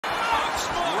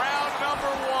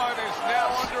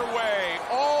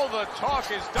talk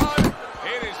is done.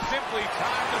 It is simply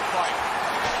time to fight.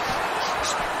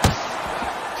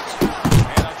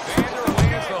 And Evander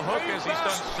lands the hook as he's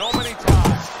done so many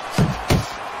times.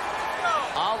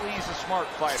 Ali's a smart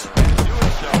fighter, and in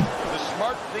doing so, the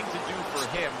smart thing to do for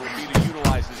him would be to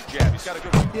utilize his jab. He's got a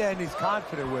good one. Yeah, and he's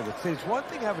confident with it. See, it's one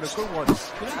thing having a good one. You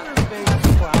know, there's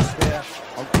people out there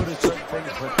are good at certain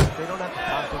things, but they don't have the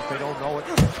confidence, they don't know it.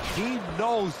 He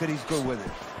knows that he's good with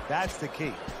it. That's the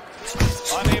key.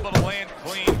 Unable to land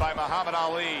clean by Muhammad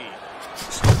Ali.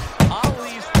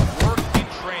 Ali's work in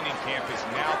training camp is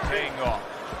now paying off.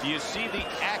 Do you see the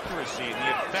accuracy and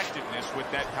the effectiveness with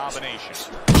that combination?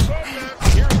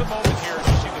 Here's a moment here as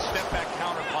you see the step-back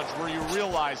counterpunch where you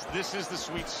realize this is the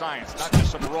sweet science, not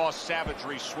just some raw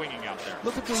savagery swinging out there.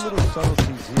 Look at the little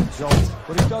subtleties here, Joe.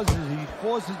 What he does is he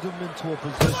forces him into a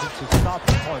position to stop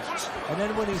the punch. And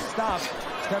then when he stops,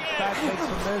 steps back, makes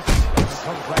a miss, and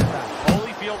comes right back.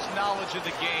 Holyfield's knowledge of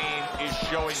the game is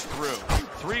showing through.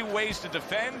 3 ways to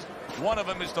defend. One of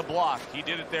them is to block. He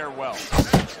did it there well.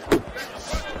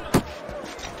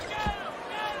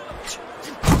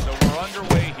 So we're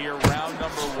underway here, round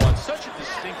number 1. Such a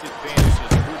distinct advantage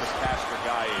as who the faster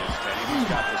guy is, Teddy. Who's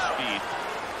got the speed.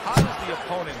 How does the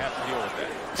opponent have to deal with that?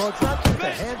 Well, it's not just the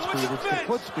hand speed, it's the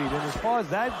foot speed. And as far as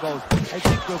that goes, I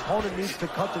think the opponent needs to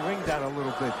cut the ring down a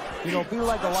little bit. You know, be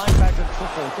like a linebacker in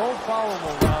football. Don't follow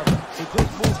him around. He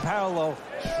just move parallel,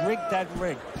 shrink that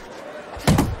ring.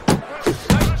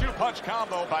 Nice 2-punch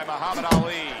combo by Muhammad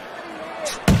Ali.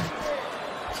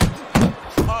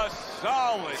 A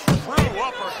solid true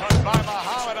uppercut by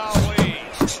Muhammad Ali.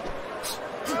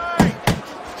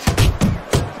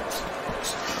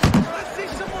 Let's see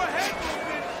some more head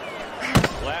movement.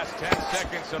 Last 10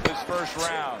 seconds of this first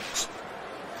round.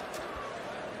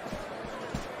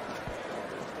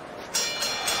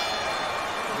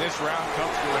 This round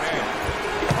comes to an end.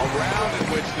 A round in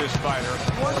which this fighter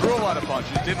threw a lot of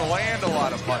punches, didn't land a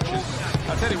lot of punches.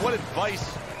 I'll tell you, what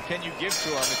advice can you give to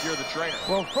him if you're the trainer?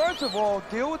 Well, first of all,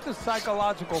 deal with the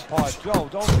psychological part. Joe,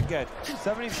 don't forget,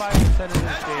 75% of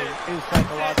this game is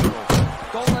psychological.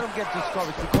 Don't let him get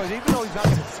discouraged, because even though he's not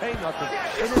going to say nothing,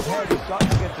 in his head he's starting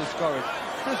to get discouraged.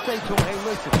 Just say to him, hey,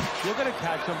 listen, you're going to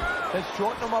catch him. Let's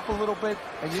shorten him up a little bit.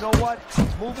 And you know what?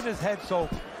 He's moving his head, so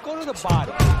go to the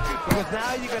body. Because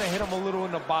now you're going to hit him a little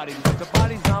in the body, because the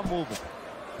body's not moving.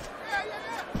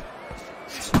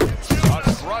 A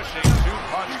crushing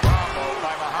 2-punch combo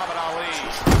by Muhammad Ali.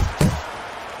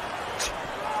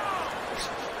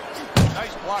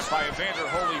 Nice block by Evander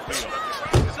Holyfield.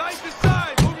 Side to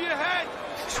side, move your head.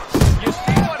 You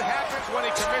see what happens when he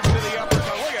commits to the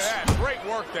uppercut. Look at that. Great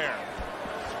work there.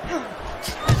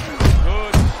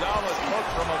 Good, solid hook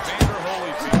from Evander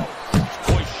Holyfield.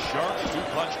 Boy, sharp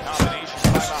 2-punch combination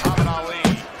by Muhammad Ali.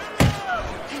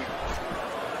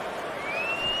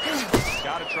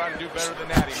 Got to try to do better than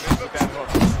that. He missed with that hook.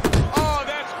 Oh,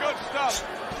 that's good stuff.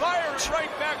 Fires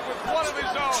right back with one of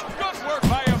his own. Good work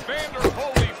by Evander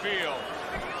Holyfield.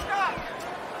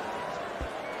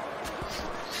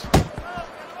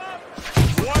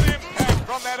 What impact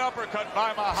from that uppercut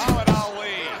by Muhammad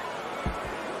Ali.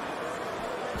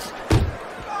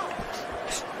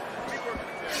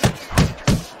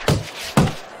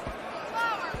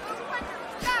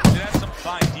 That's some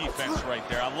fine defense right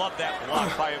there. I love that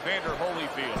block by Evander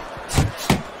Holyfield.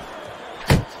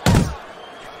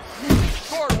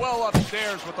 Scored well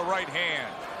upstairs with the right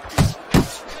hand.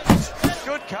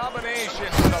 Good combination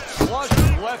with a flush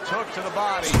left hook to the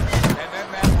body, and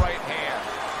then that right hand.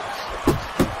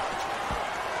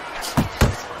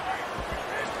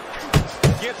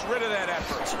 Gets rid of that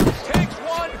effort. Takes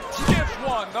one, gives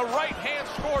one. The right hand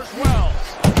scores well.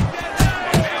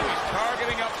 And now he's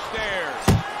targeting upstairs.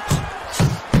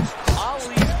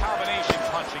 Ali's combination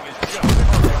punching is just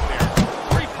perfect there.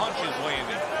 3 punches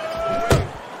landing.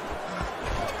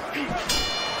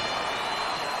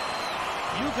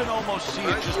 You can almost see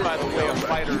it just by the way a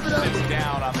fighter sits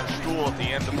down on their stool at the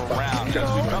end of a round. As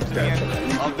we come to the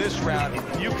end of this round,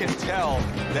 you can tell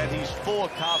that he's full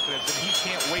of confidence and he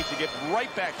can't wait to get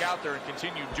right back out there and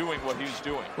continue doing what he's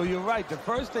doing. Well, you're right. The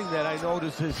first thing that I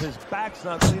notice is his back's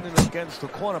not leaning against the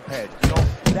corner pad. You know,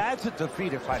 that's a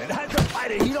defeated fighter. That's a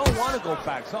fighter. He don't want to go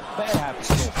back. Something bad happens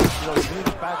to him. You know, you lean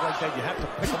his back like that, you have to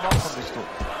pick him up from the stool.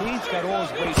 He's got all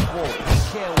his weight forward. He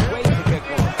can't wait to get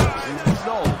going. You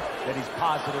know that he's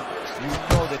positive. You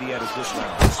know that he had a good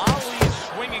round. Ali is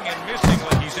swinging and missing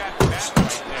like he's at the bat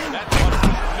right there. That punch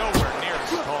is nowhere near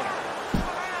his opponent.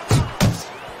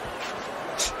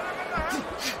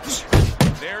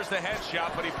 There's the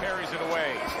headshot, but he parries it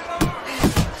away.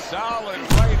 Solid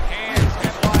right hands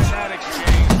headline that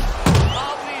exchange.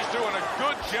 Ali's doing a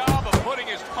good job of putting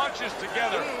his punches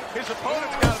together. His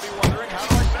opponent's got to be wondering, how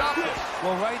do I stop this?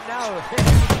 Well, right now,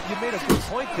 you made a good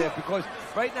point there, because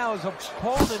right now his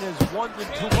opponent is wondering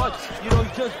too much. You know,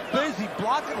 he's just busy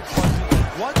blocking the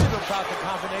punches, wondering about the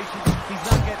combinations. He's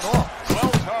not getting off.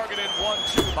 Well targeted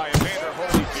 1-2 by Evander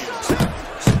Holyfield.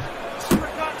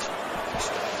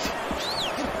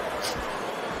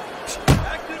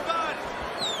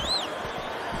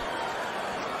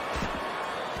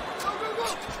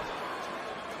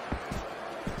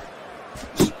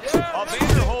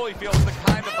 Evander Holyfield's the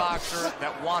kind of boxer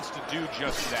that wants to do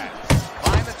just that.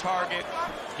 Find the target,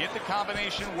 get the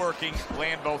combination working,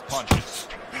 land both punches.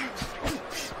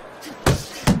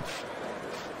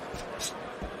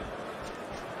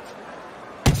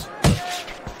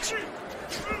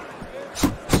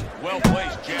 Well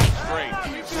placed jab straight.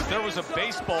 If there was a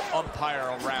baseball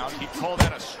umpire around, he'd call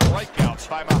that a strikeout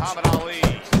by Muhammad Ali.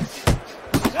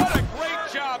 What a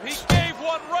great job. He gave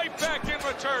one right back in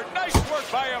return. Nice work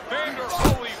by Evander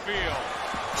Holyfield.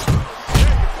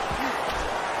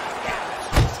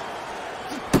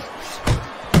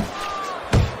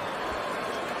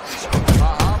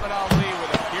 Muhammad Ali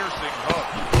with a piercing hook.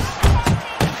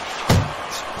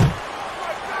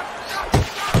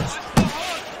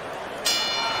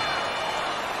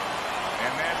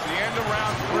 And that's the end of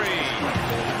round 3.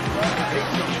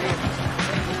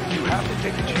 You have to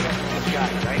take a chance with this guy,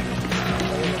 right?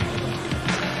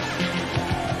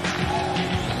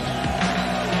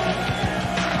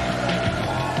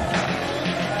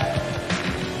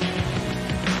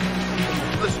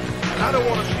 I don't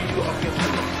want to see you against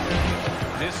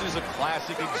him. This is a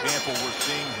classic example we're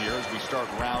seeing here as we start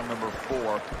round number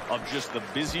 4 of just the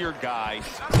busier guy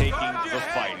taking the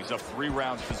fight. He's up 3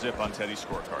 rounds to zip on Teddy's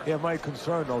scorecard. Yeah, my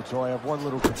concern, though, Joe, I have one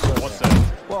little concern. What's there.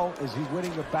 that? Well, is he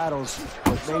winning the battles,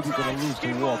 but maybe going to lose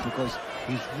the war, because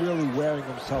he's really wearing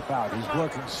himself out. He's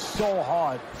working so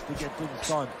hard to get things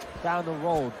done. Down the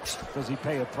road, does he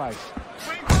pay a price?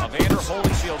 Evander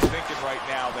Holyfield's thinking right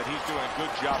now that he's doing a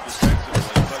good job defensively,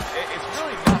 but it's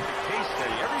really not the case,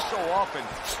 Teddy. Every so often,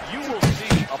 you will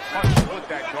see a punch with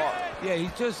that guard. Yeah,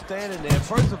 he's just standing there.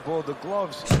 First of all, the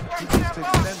gloves, he needs to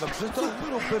extend them just a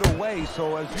little bit away,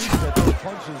 so as you said, those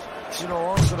punches, you know,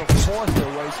 aren't going to force their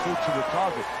way through to the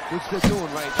target, which they're doing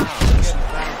right now. They're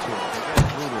getting down to it. They're getting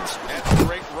through this. That's a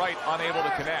great right, unable to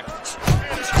connect.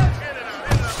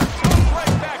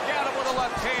 Right back at him with a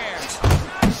left hand.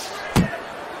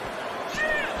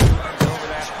 Turns over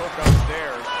that hook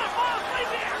upstairs.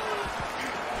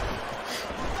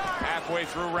 Halfway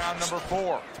through round number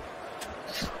 4.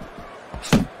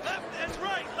 Left and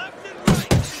right, left and right.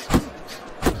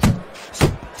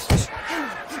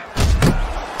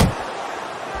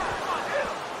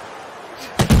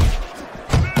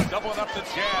 Doubling up the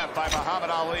jab by Muhammad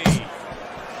Ali.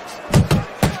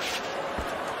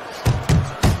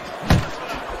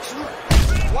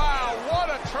 Wow, what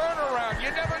a turnaround. You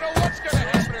never know what's going to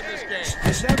happen in this game.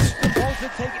 You're never supposed to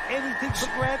take anything for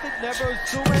granted, never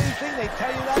assume anything. They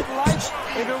tell you that in life.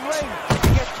 In the ring,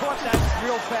 you get caught that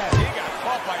real fast. He got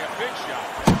caught by a big shot.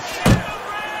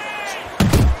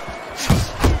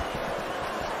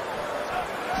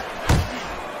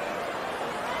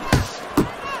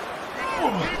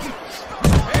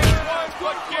 And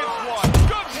one gets one.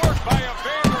 Good work by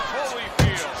Evander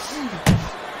Holyfield.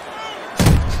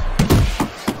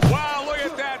 Wow, look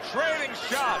at that trading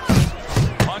shots.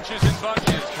 Punches and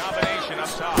bunches, combination up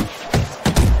top.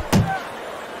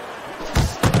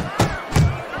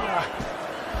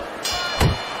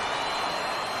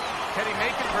 Teddy,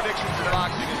 making predictions in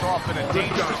boxing is often a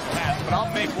dangerous task, but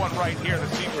I'll make one right here that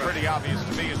seems pretty obvious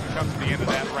to me as we come to the end of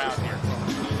that round here.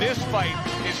 This fight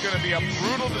is going to be a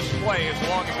brutal display as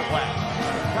long as it lasts.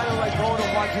 Kind of like going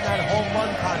and watching that home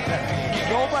run contest.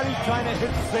 Nobody's trying to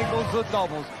hit singles or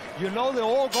doubles. You know they're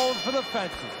all going for the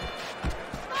fences.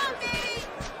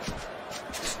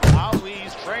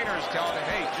 Ali's trainer is telling him,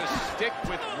 hey, just stick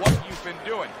with what you've been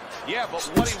doing. Yeah, but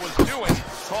what he was doing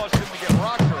caused him to get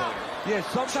rocked earlier. Yeah,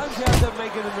 sometimes you have to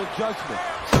make it an adjustment.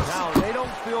 Now, they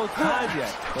don't feel time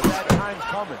yet, but that time's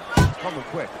coming. It's coming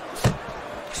quick.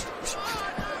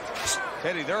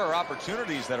 Teddy, there are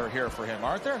opportunities that are here for him,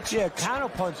 aren't there? Yeah,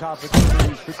 counterpunch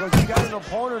opportunities, because he got an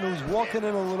opponent who's walking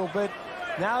in a little bit.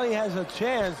 Now he has a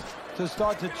chance to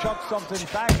start to chuck something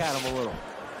back at him a little.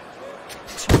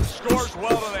 Scores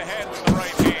well to the head with the right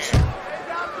hand.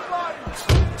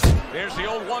 There's the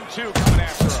old 1-2 coming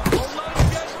after him.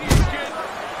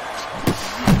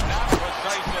 Not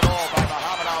precise at all by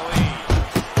Muhammad Ali.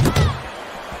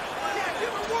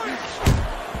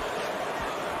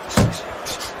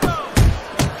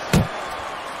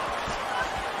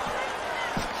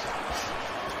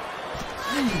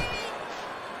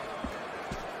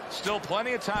 Still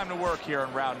plenty of time to work here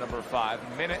in round number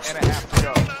 5. Minute and a half to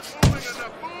go.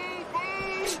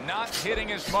 Not hitting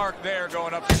his mark there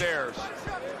going upstairs.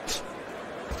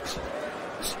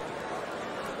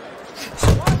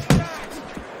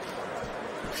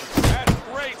 That's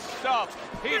great stuff.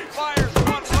 He fires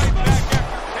one right back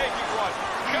after taking one.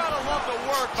 Gotta love the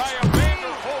work by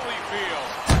Evander Holyfield.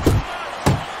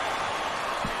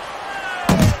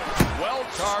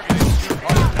 Well-targeted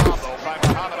two-punch combo by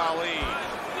Muhammad Ali.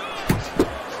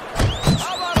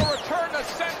 How about a return to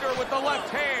sender with the left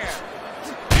hand?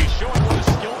 He's showing what a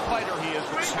skilled fighter he is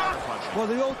with counterpunching. Well,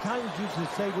 the old timers used to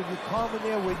say when you're calm in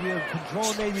there, when you're in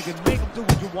control in there, you can make him do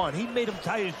what you want. He made him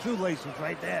tie his shoelaces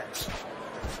right there.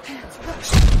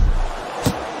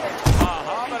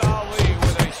 Muhammad Ali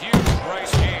with a huge right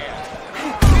hand.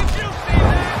 Did you see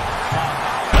that?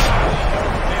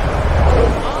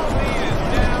 Ali is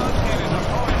down and his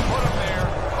opponent put him there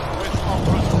with a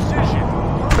precision.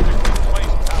 Perfectly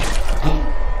placed power.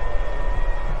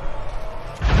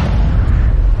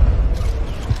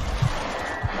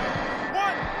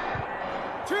 1,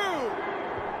 2.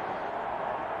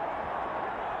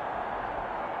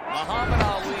 Muhammad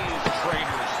Ali's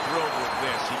trainer is thrilled with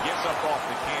this. He gets up off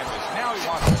the canvas. Now he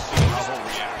wants to see how he'll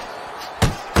react.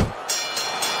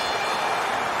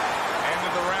 End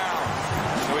of the round.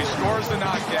 So he scores the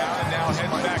knockdown and now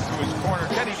heads back to his corner.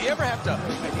 Teddy, do you ever have to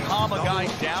calm a guy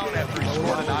down after he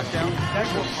scored a knockdown?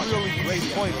 That's a really great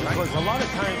point, because a lot of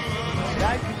times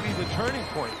that can be the turning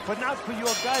point, but not for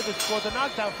your guy that scored the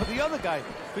knockdown, for the other guy.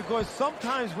 Because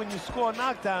sometimes when you score a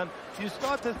knockdown, you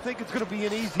start to think it's going to be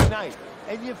an easy night.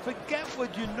 And you forget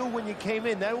what you knew when you came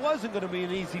in. That wasn't going to be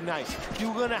an easy night.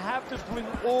 You're going to have to bring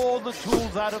all the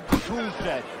tools out of the tool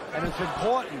shed. And it's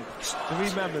important to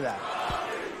remember that.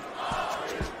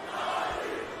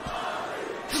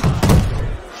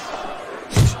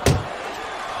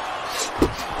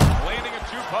 Landing a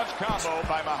two-punch combo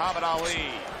by Muhammad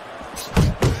Ali.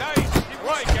 Nice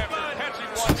right after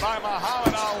catching one by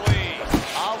Muhammad Ali.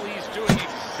 Ali's doing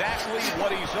exactly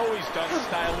what he's always done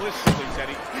stylistically,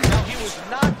 Teddy. Now, he was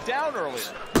knocked down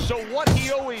earlier, so what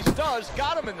he always does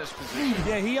got him in this position.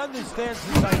 Yeah, he understands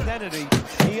his identity.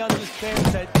 He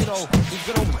understands that, you know, he's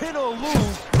going to win or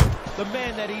lose the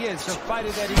man that he is, the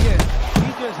fighter that he is.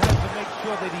 He just has to make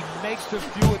sure that he makes a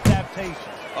few adaptations.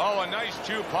 Oh, a nice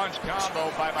two-punch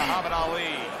combo by Muhammad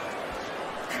Ali.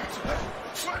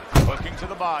 Hooking to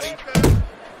the body.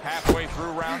 Halfway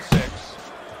through round 6.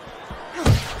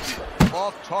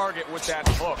 Off target with that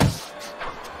hook.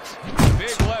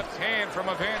 Big left hand from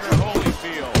Evander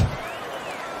Holyfield.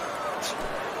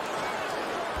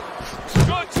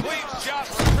 Good clean shot,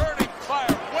 returning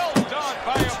fire. Well done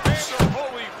by Evander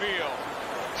Holyfield.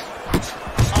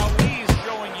 Ali's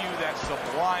showing you that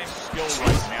sublime skill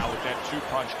right now with that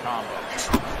two-punch combo.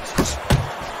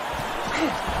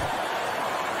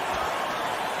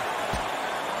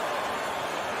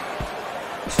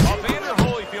 Evander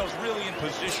Holyfield's really in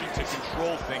position to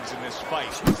control things in this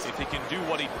fight if he can do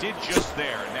what he did just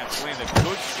there, and that's land a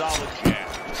good, solid jab.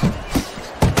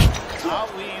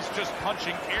 Ali's just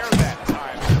punching air that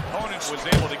time. His opponent was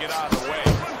able to get out of the way.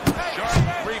 Sharp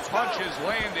 3 punches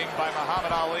landing by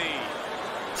Muhammad Ali.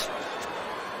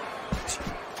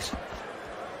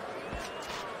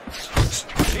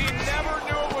 He never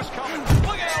knew it was coming.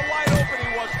 Look at how wide open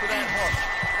he was for that hook.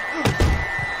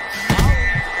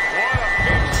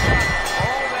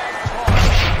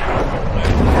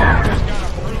 He's got to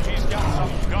prove he's got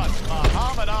some guts.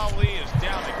 Muhammad Ali is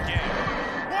down again.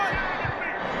 1,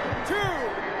 2,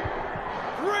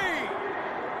 3,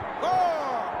 4,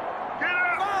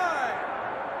 5.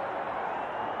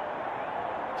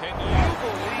 Can you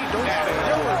believe that?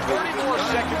 There were 30 more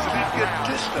seconds of that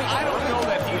round. I don't know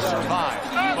that he survived,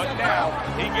 but now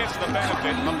he gets the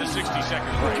benefit of the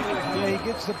 60-second break. Yeah, he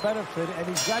gets the benefit, and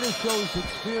he's got to show his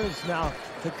experience now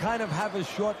to kind of have a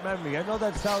short memory. I know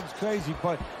that sounds crazy,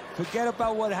 but forget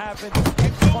about what happened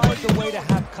and find a way to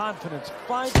have confidence.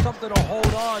 Find something to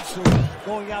hold on to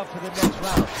going out for the next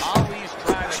round. Ali's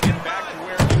trying to get back to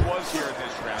where he was here in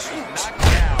this round. He's knocked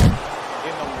down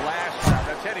in the last round.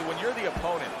 Now, Teddy, when you're the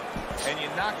opponent and you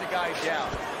knock the guy down,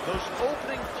 those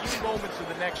opening few moments of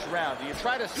the next round, do you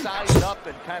try to size up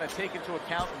and kind of take into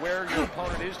account where your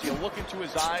opponent is? Do you look into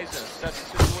his eyes and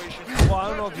assess the situation? Well, I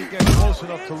don't know if you get close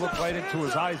enough to look right into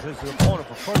his eyes as the opponent,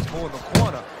 but first of all, in the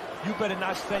corner, you better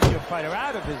not send your fighter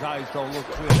out of his eyes don't look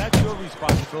clear. That's your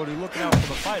responsibility, looking out for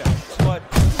the fighter. But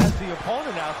as the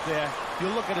opponent out there, you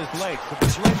look at his legs. If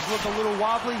his legs look a little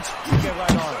wobbly, you get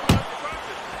right on it.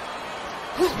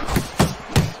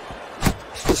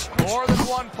 More than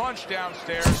one punch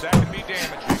downstairs, that can be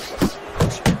damaging.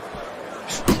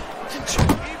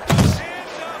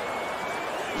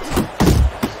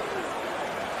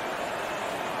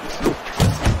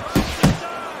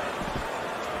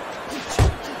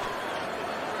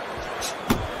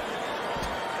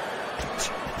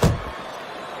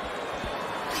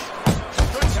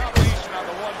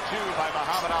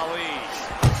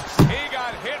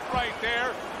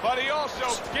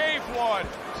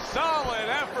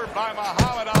 by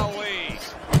Muhammad Ali.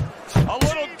 A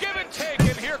little give and take,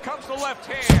 and here comes the left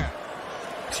hand.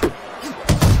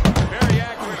 Very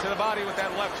accurate to the body with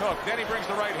that left hook. Then he brings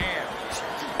the right hand.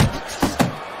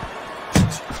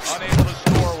 Unable to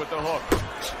score with the hook.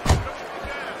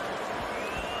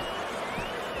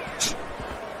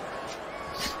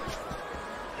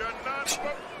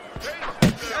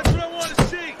 That's what I want to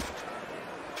see.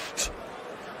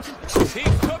 He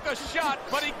took a shot,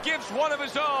 but he gives one of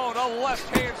his own. A left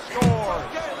hand score.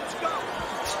 Okay, let's go.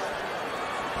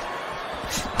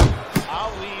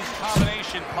 Ali's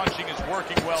combination punching is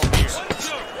working well here.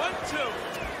 1-2, 1-2.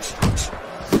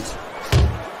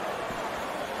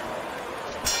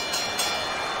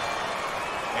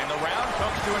 And the round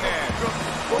comes to an end.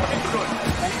 Looking good.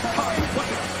 He's tough. Look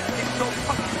at him. He's so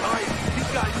fucking tired.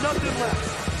 He's got nothing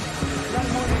left.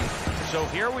 So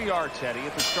here we are, Teddy,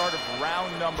 at the start of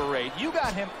round number 8. You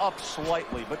got him up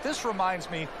slightly, but this reminds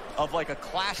me of like a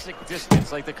classic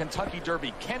distance, like the Kentucky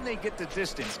Derby. Can they get the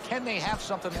distance? Can they have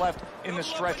something left in the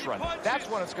stretch run? That's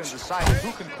when it's going to decide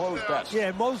who can close best.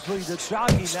 Yeah, mostly the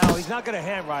jockey now, he's not going to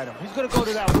hand ride him. He's going to go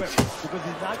to that whip because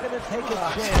he's not going to take a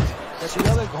chance that the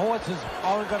other horses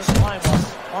aren't going to climb on,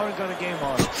 aren't going to game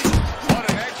on. What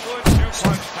an excellent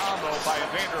two-punch combo by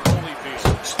Evander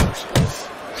Holyfield.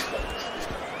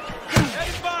 Head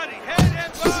and body, head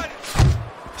and body.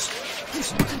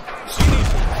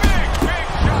 Big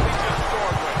shot he just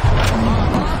scored with.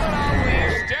 Muhammad Ali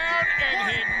is down, and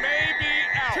he may be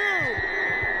out. 2,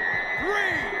 3,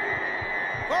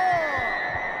 4,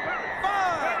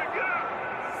 5,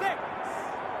 6.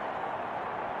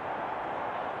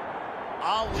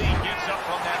 Ali gets up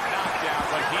from that knockdown,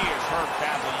 but he is hurt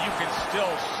badly. You can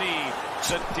still see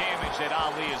the damage that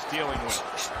Ali is dealing with.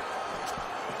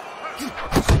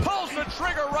 Pulls the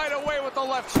trigger right away with the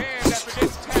left hand after getting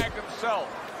tagged himself.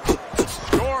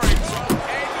 Scoring from,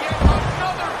 and yet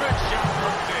another big shot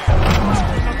comes in.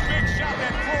 It's a big shot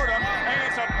that floored him, and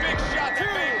it's a big shot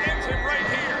that may end him right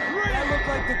here. That looked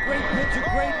like the great pitcher,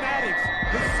 Great Maddox,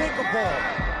 the single ball.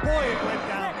 Boy, it went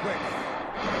down quick.